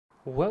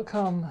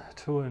Welcome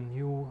to a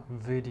new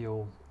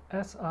video.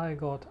 As I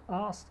got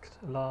asked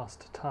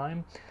last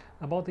time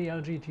about the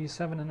LG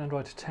G7 and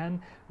Android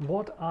 10,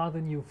 what are the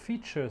new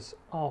features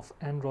of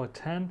Android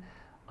 10?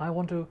 I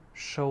want to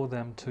show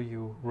them to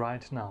you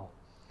right now.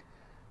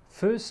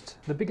 First,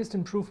 the biggest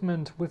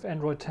improvement with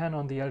Android 10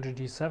 on the LG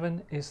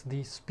G7 is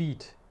the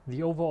speed,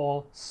 the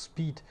overall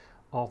speed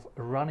of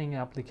running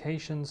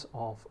applications,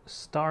 of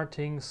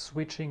starting,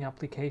 switching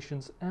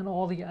applications, and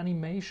all the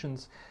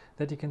animations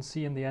that you can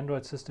see in the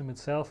Android system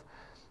itself.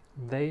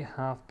 They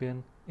have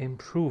been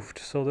improved.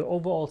 So the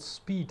overall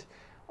speed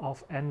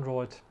of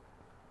Android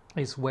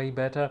is way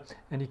better,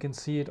 and you can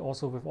see it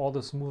also with all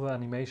the smoother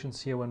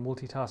animations here when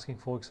multitasking,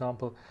 for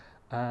example,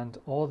 and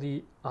all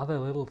the other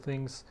little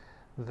things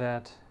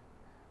that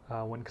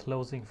when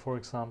closing, for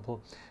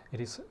example,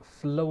 it is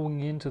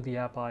flowing into the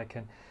app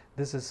icon.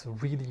 This is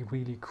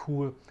really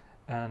cool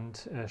and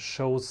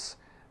shows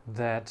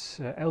that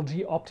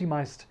LG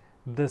optimized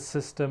the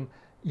system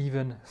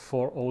even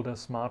for older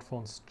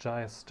smartphones,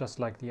 just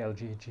like the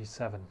LG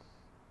G7.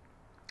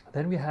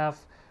 Then we have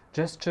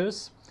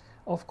gestures.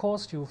 Of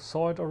course, you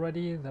saw it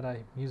already that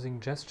I'm using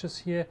gestures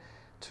here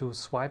to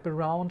swipe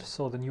around.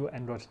 So the new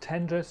Android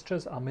 10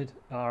 gestures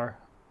are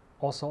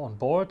also on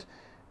board,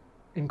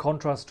 in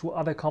contrast to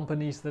other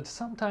companies that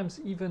sometimes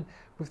even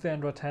with the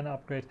Android 10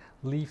 upgrade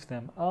leave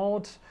them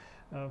out.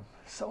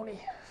 Sony,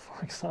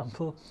 for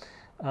example,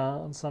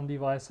 on some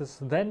devices.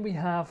 Then we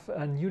have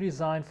a new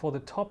design for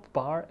the top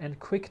bar and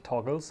quick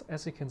toggles.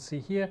 As you can see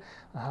here,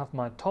 I have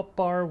my top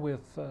bar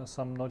with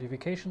some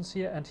notifications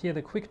here, and here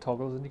the quick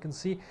toggles. And you can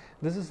see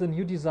this is the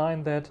new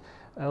design that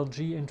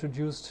LG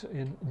introduced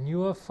in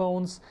newer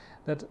phones,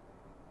 that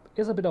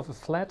is a bit of a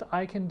flat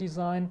icon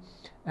design,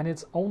 and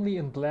it's only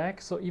in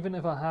black. So even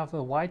if I have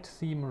a white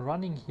theme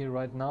running here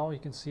right now, you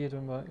can see it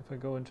if I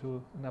go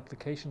into an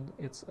application,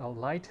 it's a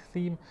light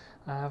theme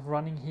I have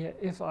running here.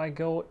 If I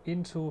go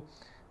into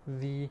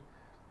the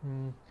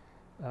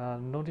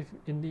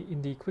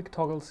in the quick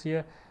toggles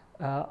here,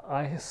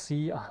 I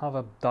have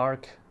a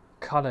dark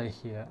color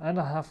here, and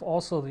I have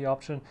also the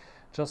option,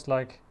 just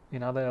like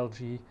in other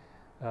LG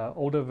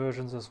older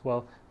versions as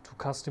well, to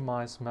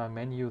customize my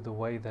menu the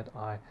way that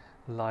I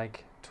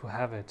like to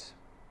have it.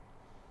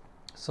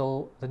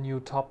 So the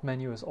new top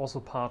menu is also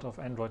part of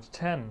Android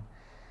 10.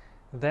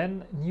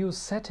 Then new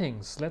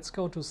settings. Let's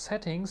go to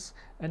settings,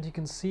 and you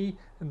can see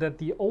that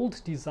the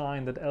old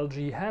design that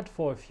LG had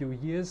for a few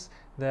years,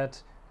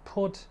 that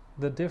put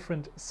the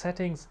different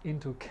settings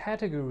into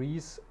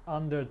categories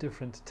under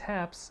different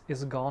tabs,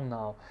 is gone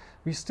now.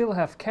 We still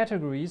have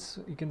categories,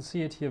 you can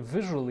see it here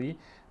visually,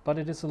 but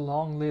it is a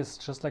long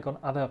list, just like on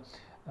other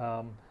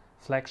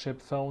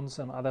flagship phones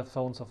and other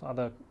phones of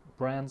other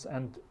brands,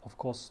 and of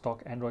course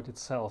stock Android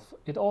itself.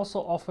 It also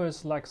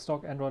offers, like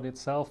stock Android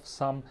itself,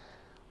 some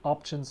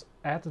options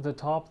at the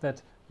top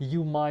that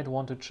you might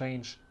want to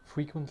change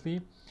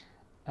frequently.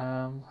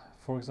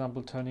 For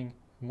example, turning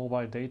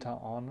mobile data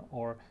on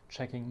or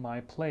checking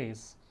my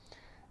place.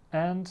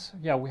 And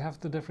yeah, we have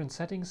the different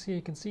settings here.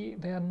 You can see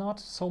there are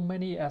not so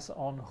many as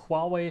on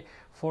Huawei,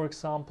 for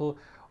example,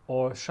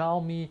 or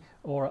Xiaomi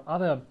or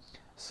other.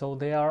 So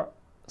they are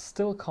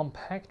still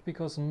compact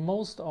because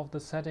most of the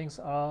settings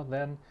are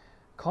then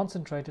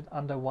concentrated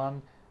under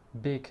one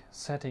big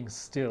setting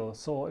still.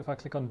 So if I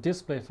click on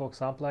display, for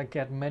example, I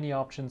get many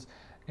options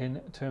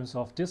in terms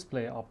of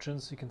display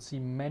options. You can see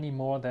many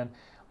more than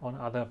on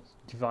other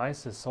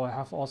devices. So I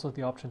have also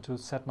the option to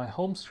set my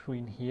home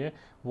screen here,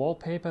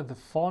 wallpaper, the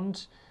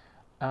font.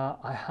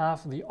 I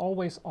have the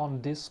always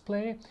on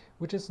display,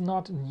 which is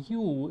not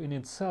new in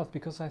itself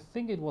because I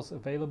think it was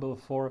available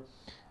for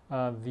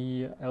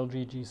the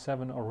LG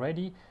G7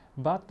 already.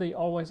 But the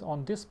always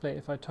on display,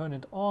 if I turn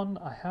it on,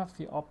 I have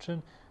the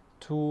option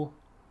to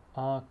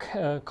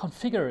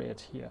configure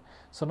it here.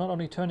 So not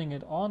only turning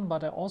it on,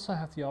 but I also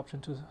have the option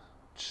to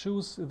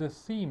choose the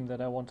theme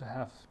that I want to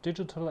have: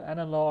 digital,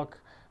 analog,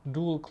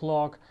 dual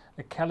clock,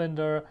 a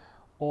calendar,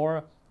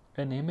 or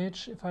an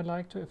image if I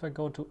like to. If I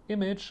go to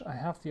image, I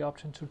have the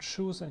option to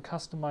choose and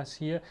customize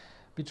here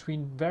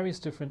between various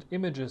different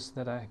images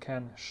that I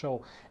can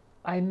show.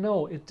 I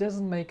know it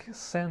doesn't make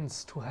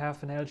sense to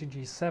have an LG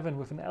G7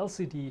 with an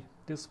LCD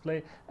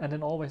display and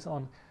an always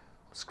on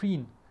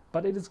screen,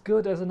 but it is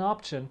good as an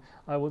option,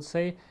 I would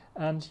say.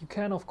 And you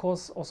can of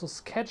course also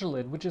schedule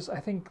it, which is, I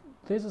think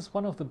this is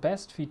one of the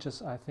best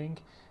features. I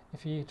think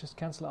if you just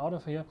cancel out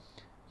of here,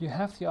 you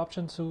have the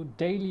option to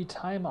daily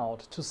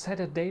timeout, to set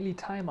a daily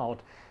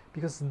timeout,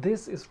 because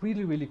this is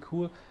really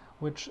cool,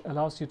 which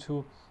allows you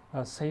to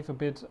save a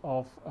bit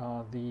of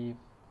the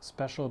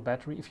special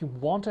battery if you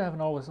want to have an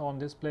always on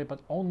display,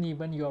 but only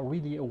when you are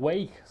really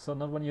awake, so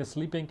not when you're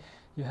sleeping.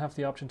 You have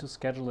the option to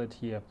schedule it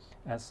here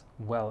as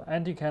well.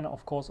 And you can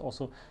of course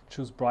also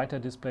choose brighter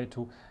display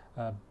to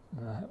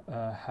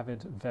have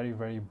it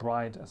very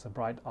bright as a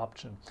bright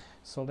option.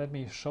 So let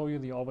me show you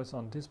the always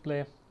on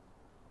display.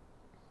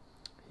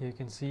 Here you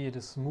can see it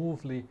is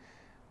smoothly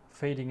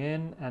fading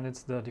in, and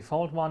it's the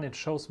default one. It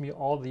shows me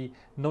all the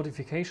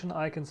notification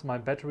icons, my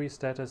battery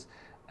status,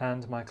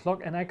 and my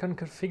clock, and I can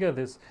configure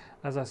this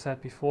as I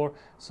said before.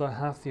 So I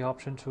have the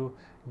option to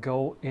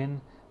go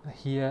in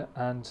here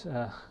and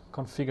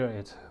configure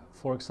it.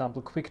 For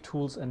example, quick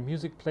tools and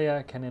music player,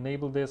 I can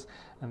enable this,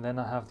 and then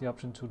I have the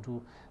option to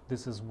do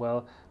this as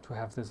well, to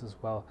have this as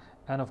well.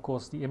 And of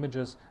course the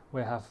images,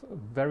 we have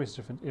various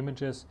different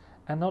images,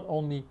 and not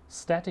only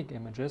static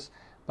images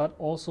but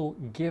also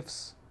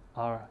GIFs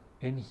are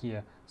in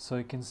here. So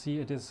you can see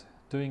it is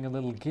doing a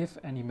little GIF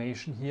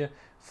animation here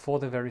for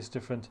the various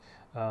different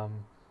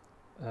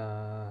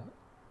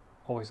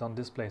always on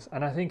displays.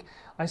 And I think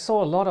I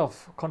saw a lot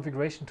of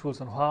configuration tools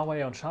on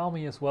Huawei, on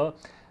Xiaomi as well,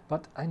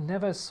 but I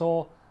never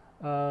saw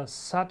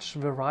such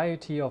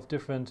variety of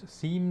different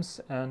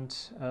themes and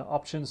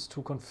options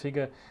to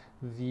configure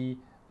the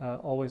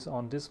always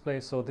on display.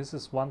 So this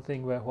is one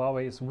thing where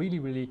Huawei is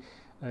really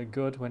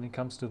good when it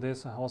comes to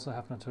this. I also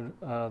have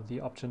the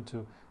option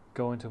to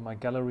go into my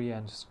gallery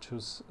and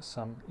choose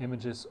some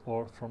images,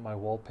 or from my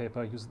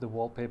wallpaper, use the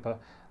wallpaper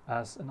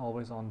as an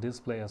always on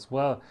display as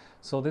well.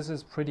 So this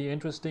is pretty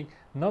interesting.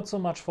 Not so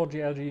much for the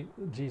LG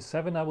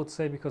G7 I would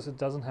say, because it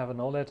doesn't have an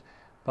OLED,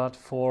 but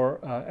for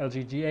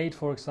LG G8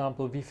 for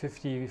example,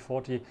 V50,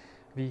 V40,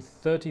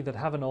 V30 that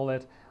have an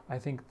OLED, I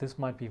think this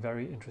might be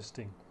very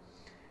interesting.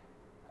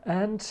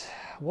 And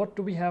what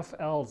do we have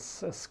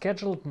else? A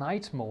scheduled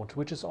night mode,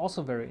 which is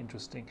also very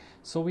interesting.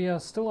 So we are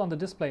still on the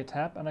display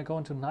tab and I go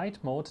into night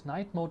mode.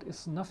 Night mode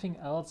is nothing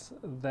else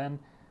than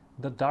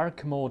the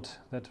dark mode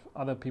that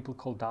other people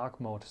call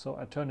dark mode. So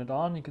I turn it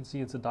on, you can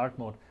see it's a dark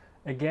mode.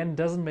 Again,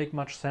 doesn't make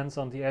much sense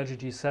on the LG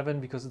G7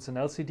 because it's an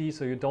LCD,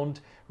 so you don't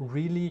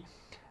really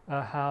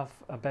have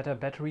a better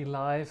battery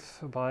life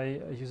by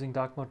using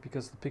dark mode,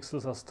 because the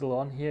pixels are still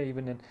on here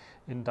even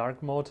in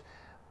dark mode.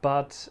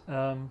 But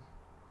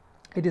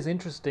it is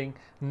interesting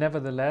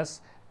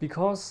nevertheless,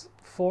 because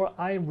for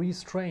eye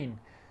restrain,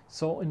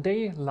 so in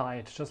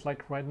daylight, just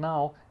like right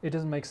now, it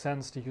doesn't make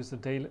sense to use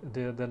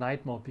the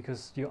night mode,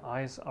 because your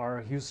eyes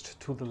are used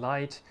to the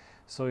light.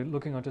 So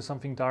looking onto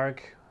something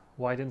dark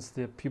widens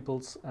the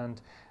pupils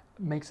and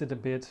makes it a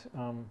bit,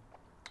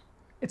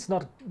 it's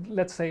not,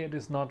 let's say it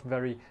is not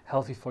very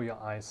healthy for your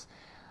eyes.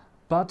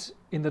 But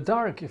in the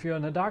dark, if you're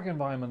in a dark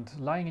environment,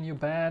 lying in your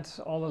bed,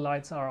 all the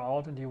lights are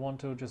out and you want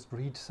to just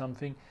read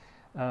something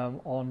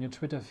on your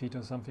Twitter feed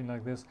or something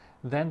like this,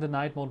 then the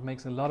night mode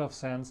makes a lot of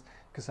sense,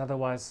 because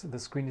otherwise the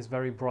screen is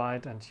very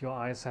bright and your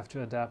eyes have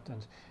to adapt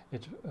and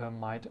it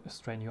might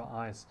strain your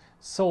eyes.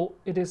 So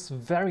it is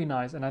very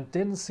nice, and I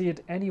didn't see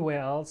it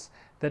anywhere else,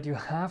 that you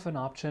have an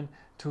option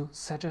to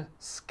set a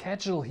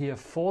schedule here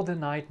for the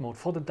night mode,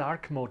 for the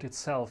dark mode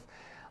itself.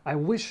 I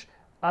wish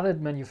other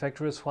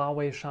manufacturers,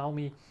 Huawei,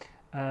 Xiaomi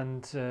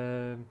and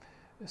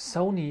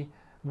Sony,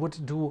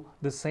 would do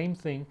the same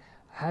thing,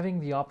 having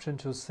the option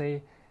to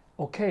say,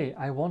 okay,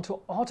 I want to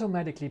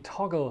automatically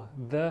toggle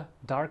the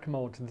dark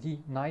mode, the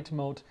night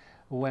mode,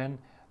 when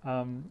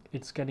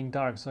it's getting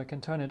dark. So I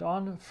can turn it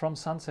on from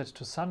sunset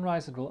to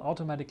sunrise. It will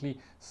automatically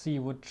see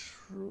which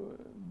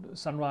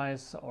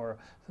sunrise or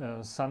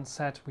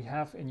sunset we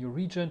have in your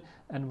region,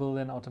 and will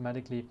then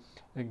automatically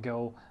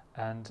go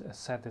and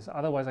set this.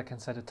 Otherwise I can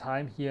set a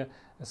time here,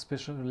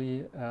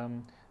 especially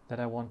that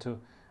I want to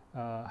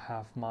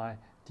have my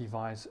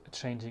device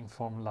changing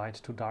from light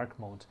to dark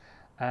mode.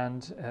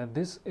 And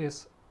this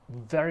is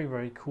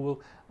very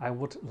cool. I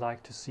would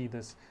like to see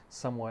this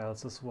somewhere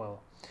else as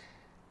well.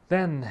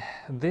 Then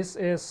this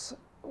is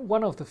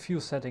one of the few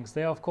settings.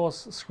 There are of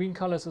course screen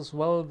colors as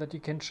well that you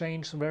can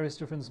change, various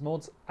different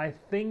modes. I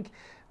think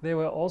they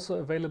were also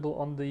available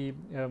on the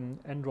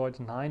Android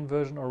 9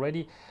 version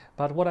already,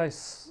 but what I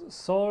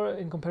saw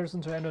in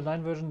comparison to Android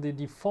 9 version, the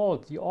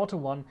default, the auto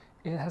one,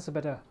 it has a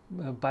better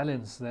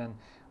balance than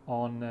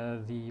on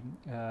the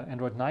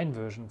Android 9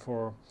 version,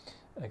 for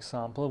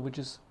example, which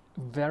is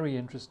very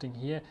interesting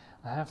here.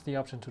 I have the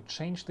option to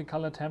change the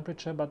color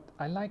temperature, but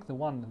I like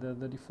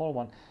the default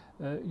one.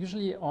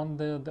 Usually on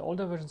the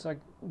older versions I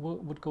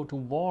would go to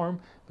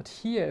warm, but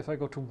here if I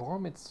go to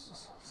warm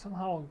it's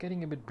somehow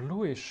getting a bit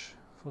bluish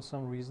for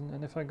some reason,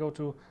 and if I go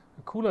to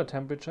a cooler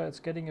temperature it's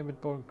getting a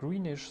bit more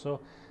greenish. So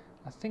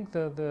I think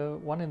the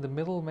one in the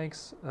middle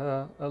makes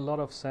a lot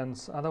of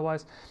sense.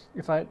 Otherwise,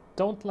 if I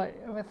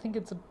think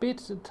it's a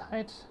bit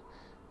tight,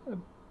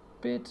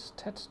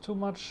 tad too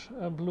much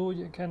blue,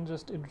 you can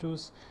just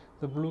introduce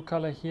the blue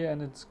color here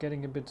and it's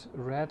getting a bit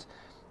red.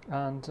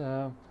 And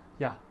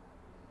yeah,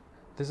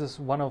 this is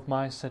one of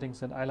my settings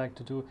that I like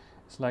to do.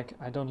 It's like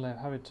I don't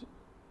have it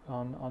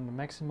on the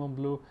maximum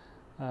blue.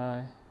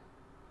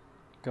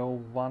 Go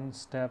one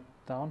step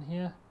down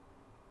here.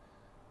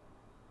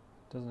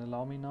 Doesn't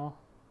allow me now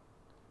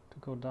to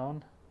go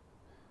down.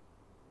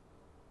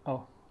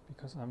 Oh,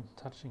 because I'm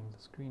touching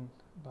the screen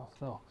above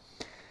though.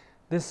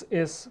 This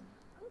is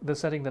the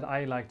setting that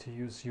I like to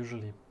use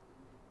usually.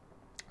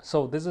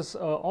 So this is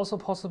also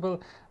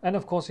possible, and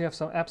of course you have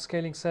some app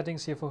scaling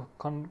settings here for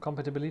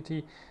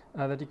compatibility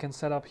that you can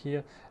set up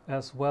here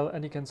as well,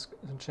 and you can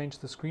change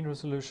the screen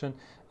resolution.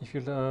 If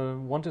you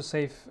want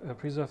to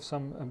preserve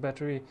some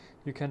battery,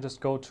 you can just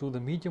go to the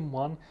medium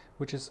one,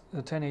 which is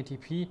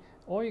 1080p,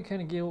 or you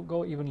can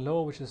go even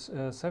lower, which is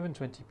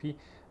 720p,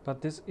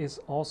 but this is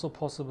also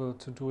possible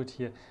to do it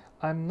here.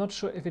 I'm not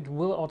sure if it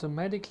will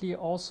automatically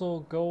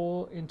also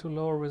go into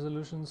lower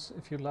resolutions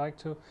if you'd like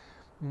to.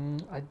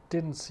 I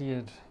didn't see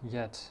it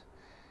yet.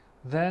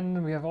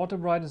 Then we have auto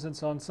brightness and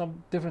so on,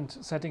 some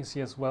different settings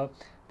here as well.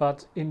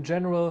 But in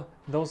general,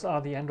 those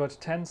are the Android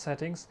 10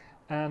 settings.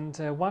 And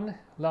one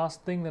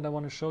last thing that I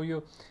want to show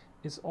you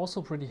is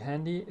also pretty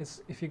handy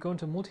is if you go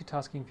into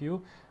multitasking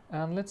view,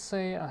 and let's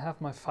say I have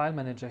my file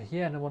manager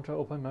here and I want to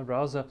open my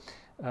browser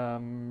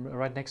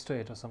right next to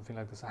it or something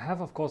like this. I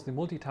have, of course, the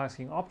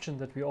multitasking option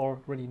that we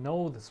already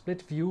know, the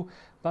split view,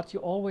 but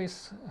you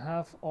always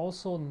have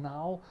also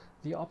now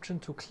the option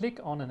to click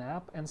on an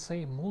app and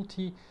say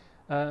multi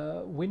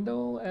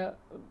window.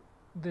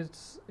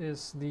 This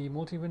is the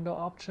multi-window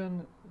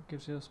option. It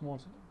gives you a small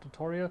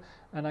tutorial,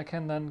 and I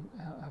can then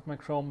have my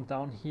Chrome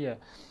down here.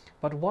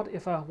 But what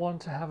if I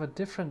want to have a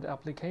different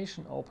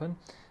application open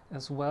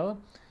as well?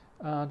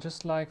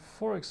 Just like,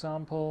 for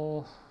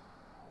example,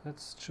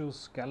 let's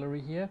choose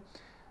gallery here.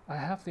 I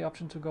have the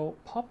option to go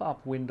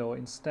pop-up window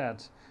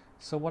instead.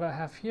 So what I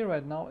have here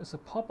right now is a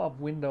pop-up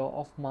window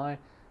of my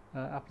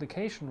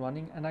application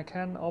running, and I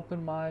can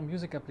open my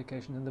music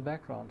application in the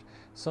background.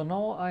 So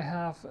now I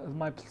have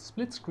my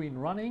split screen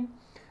running,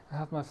 I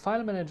have my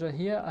file manager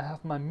here, I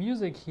have my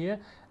music here,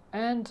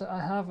 and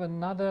I have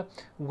another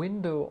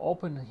window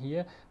open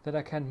here that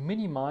I can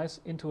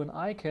minimize into an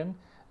icon,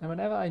 and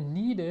whenever I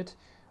need it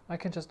I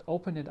can just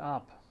open it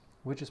up,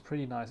 which is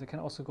pretty nice. I can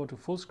also go to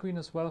full screen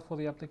as well for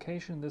the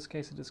application. In this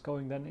case it is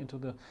going then into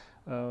the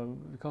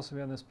because we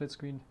are on the split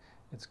screen,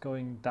 it's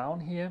going down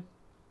here.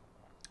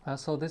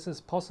 So this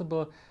is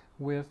possible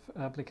with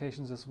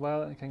applications as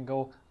well. I can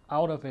go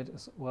out of it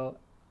as well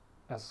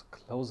as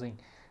closing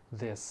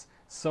this.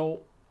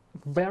 So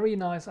very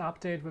nice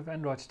update with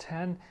Android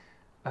 10.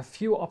 A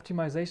few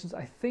optimizations.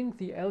 I think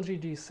the LG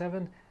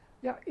G7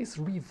 is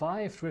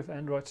revived with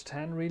Android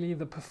 10 really.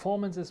 The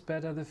performance is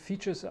better, the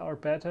features are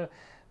better,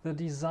 the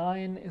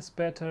design is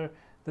better,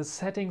 the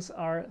settings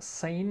are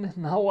sane.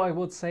 Now I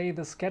would say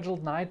the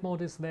scheduled night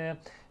mode is there.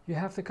 You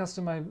have the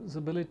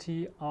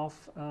customizability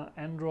of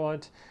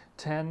Android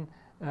 10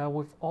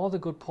 with all the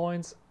good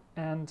points,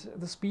 and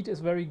the speed is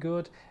very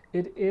good.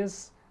 It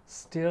is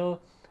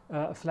still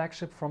a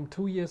flagship from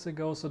 2 years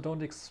ago, so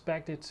don't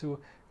expect it to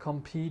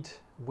compete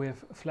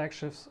with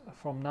flagships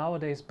from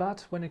nowadays.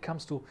 But when it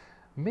comes to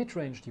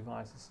mid-range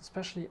devices,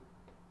 especially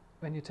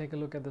when you take a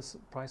look at this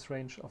price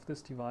range of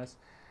this device,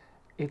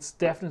 it's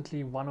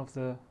definitely one of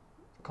the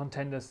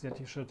contenders that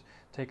you should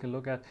take a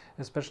look at,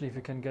 especially if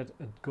you can get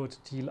a good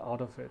deal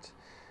out of it.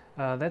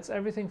 That's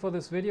everything for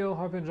this video.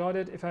 Hope you enjoyed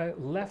it. If I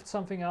left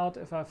something out,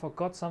 if I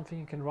forgot something,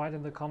 you can write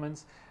in the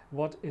comments.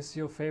 What is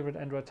your favorite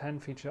Android 10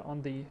 feature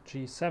on the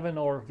G7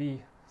 or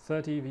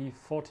V30,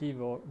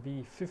 V40 or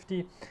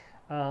V50?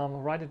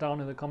 Write it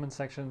down in the comment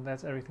section.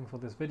 That's everything for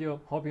this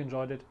video. Hope you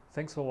enjoyed it.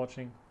 Thanks for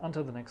watching.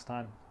 Until the next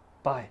time.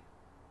 Bye.